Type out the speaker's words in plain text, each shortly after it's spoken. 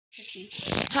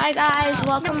Hi guys,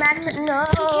 welcome back to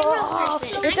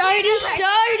it's already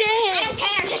started.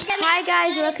 Hi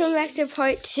guys, welcome back to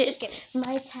part 2.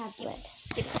 My tablet.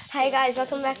 Hi guys,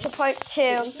 welcome back to part 2.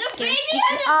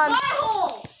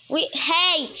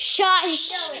 Hey,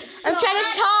 shush! I'm trying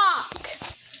to talk.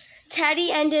 Teddy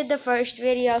ended the first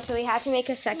video, so we had to make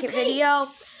a second video.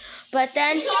 But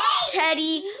then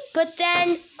Teddy threw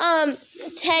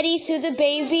the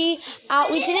baby out.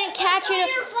 We didn't catch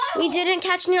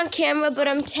it on camera, but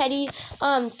Teddy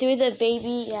threw the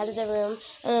baby out of the room,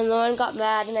 and then Lauren got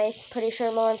mad, and I'm pretty sure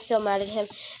Lauren's still mad at him.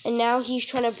 And now he's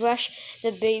trying to brush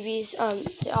the babies.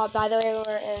 By the way,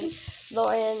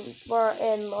 we're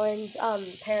in Lauren's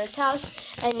parents'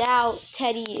 house, and now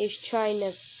Teddy is trying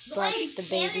to brush the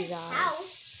baby's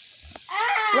eyes.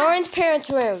 Lauren's parents'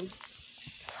 room.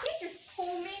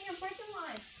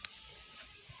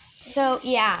 So,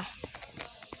 yeah.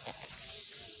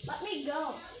 Let me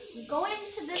go. I'm going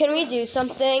to this. Can we do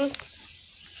something?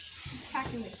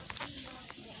 Attacking me.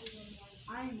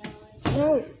 I know.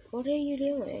 No, what are you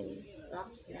doing? What?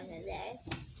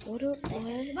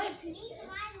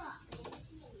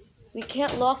 We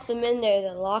can't lock them in there.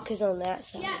 The lock is on that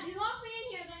side. Yeah, if you lock me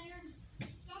in here, then you're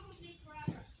stuck with me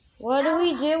forever. What are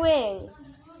we doing?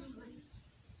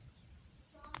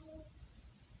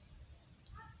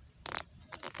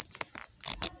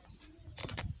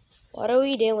 What are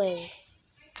we doing?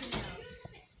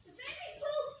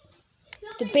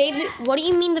 The baby. What do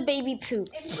you mean the baby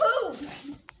pooped? It pooped.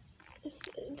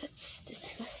 That's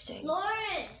disgusting.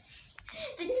 Lauren,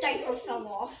 the diaper fell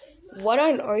off. What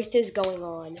on earth is going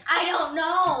on? I don't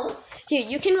know. Here,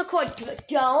 you can record, but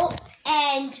don't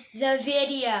end the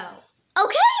video.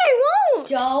 Okay, I won't.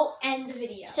 Don't end the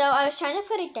video. So I was trying to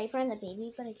put a diaper on the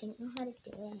baby, but I didn't know how to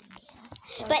do it.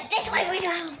 But this way we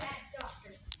go.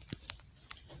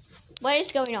 What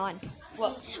is going on?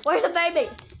 What? Where's the baby?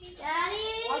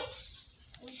 Daddy.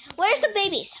 Where's the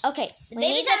babies? Okay, we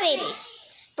need the babies.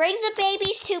 Bring the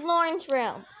babies to Lauren's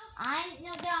room.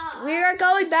 We are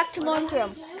going back to Lauren's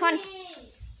room. Come on.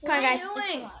 Come on, guys.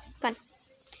 Come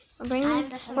on.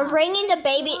 We're bringing the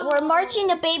baby. We're marching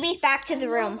the babies back to the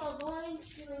room.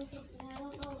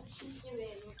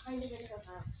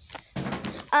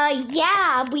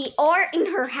 Yeah, we are in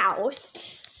her house.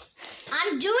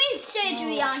 I'm doing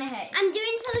surgery on her. I'm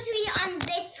doing surgery on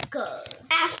this girl.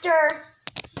 After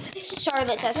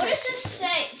Charlotte does What her. does this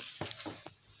say?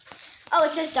 Oh,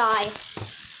 it says die.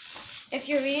 If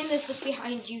you're reading this, look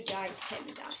behind you. Die. It's time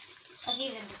to die. But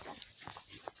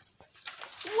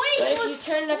if you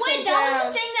turn it upside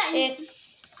down,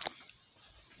 it's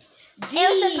It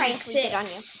was the prank we did on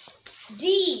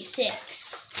you. D6.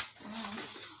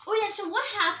 Oh yeah, so what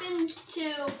happened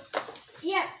to...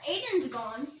 Yeah, Aiden's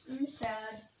gone. I'm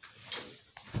sad.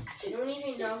 They don't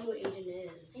even know who Aiden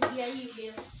is. Yeah, you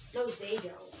do. No, they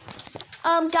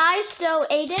don't. Guys, so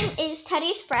Aiden is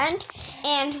Teddy's friend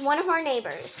and one of our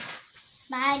neighbors.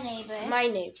 My neighbor. My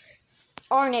neighbor.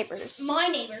 Our neighbors. My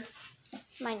neighbor.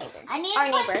 My neighbor. I need our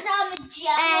to put neighbor. some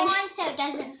gel on so it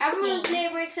doesn't Everyone's sting.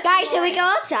 neighbor except Guys, so Lauren. we go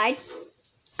outside.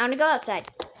 I want to go outside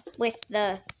with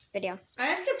the video. I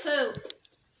have to poop.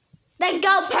 Then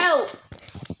go poop!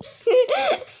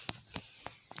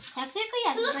 Technically,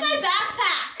 Who left my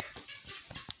backpack?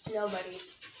 Nobody.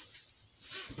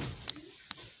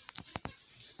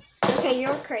 Okay,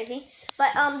 you're crazy.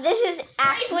 But this is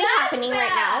actually happening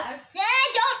right now. Yeah,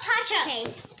 don't touch her. Okay,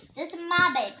 this is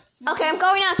my baby. Okay, I'm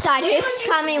going outside. Who's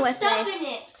coming with Stuff me? in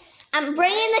it. I'm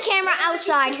bringing the camera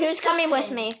outside. Who's coming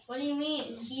with me? What do you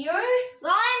mean? Here?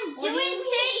 Well, I'm doing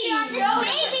surgery on this No,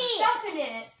 baby. Stuff in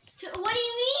it. What do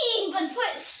you mean? But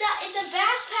put stuff. It's a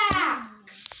backpack.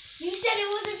 You said it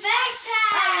was a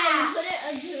backpack. Put it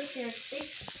under here.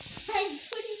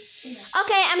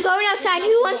 Okay, I'm going outside.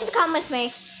 Who wants to come with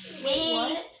me? Me.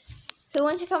 What? Who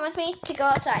wants to come with me to go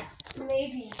outside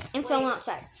Maybe. and film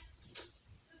outside?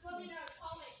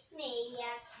 Me,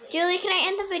 yeah. Julie, can I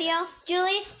end the video?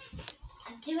 Julie?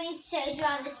 I'm doing surgery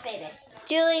on this baby.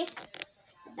 Julie?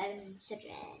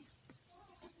 Surgery.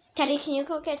 Teddy, can you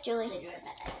go get Julie? Surgery.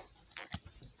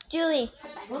 Julie,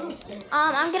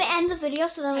 I'm gonna end the video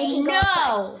so then we can go outside.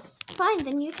 No. Fine,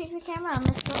 then you take the camera and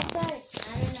let's go outside.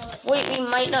 I don't know what. Wait, we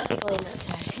might not be going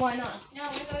outside. Why not? No,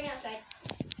 we're going outside.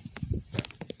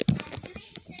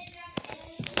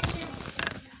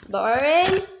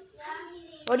 Lauren?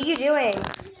 What are you doing? Do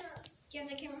you have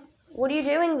the camera? What are you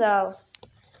doing, though?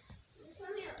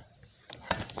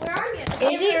 Where are you?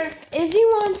 Izzy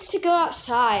wants to go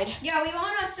outside. Yeah, we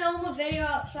want to film a video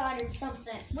outside or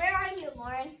something. Where are you,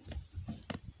 Lauren?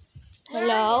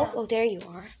 Hello? Oh, there you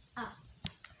are.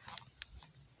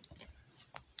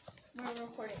 We're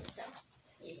recording, so.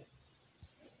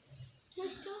 No,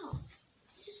 stop.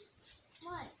 Just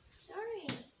what? Sorry.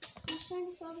 I'm trying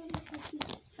to solve it.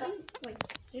 Oh, wait.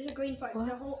 There's a green part. What?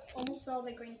 The whole, almost all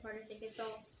the green part. I think it's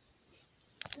all.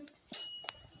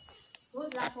 What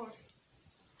was that for?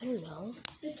 I don't know.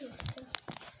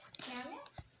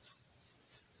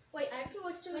 Wait, I have to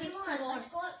watch the video. Let's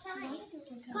go outside.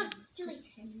 Come on, Julie.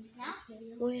 Now?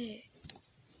 Wait.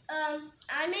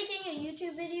 I'm making a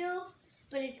YouTube video,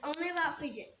 but it's only about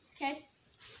fidgets, okay?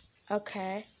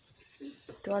 Okay. Do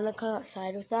you want to come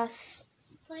outside with us?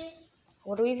 Please.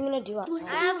 What are we even going to do outside?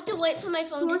 I have to wait for my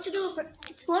phone to do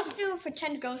let's do a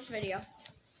pretend ghost video.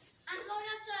 I'm going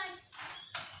outside.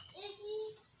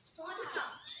 Izzy, let's go.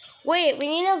 Wait, we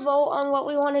need to vote on what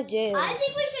we want to do. I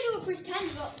think we should do a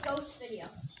pretend ghost video.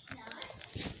 No.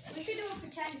 We should do a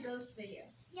pretend ghost video.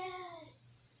 Yes.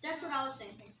 That's what I was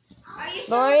thinking. Are you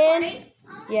still Lauren? recording?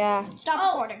 Yeah.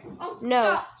 Stop recording. Oh,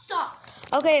 No. Stop.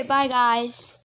 Okay, bye guys.